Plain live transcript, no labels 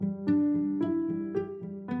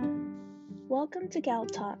welcome to Gal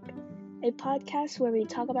Talk, a podcast where we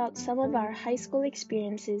talk about some of our high school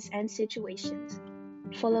experiences and situations.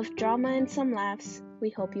 Full of drama and some laughs,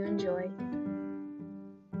 we hope you enjoy.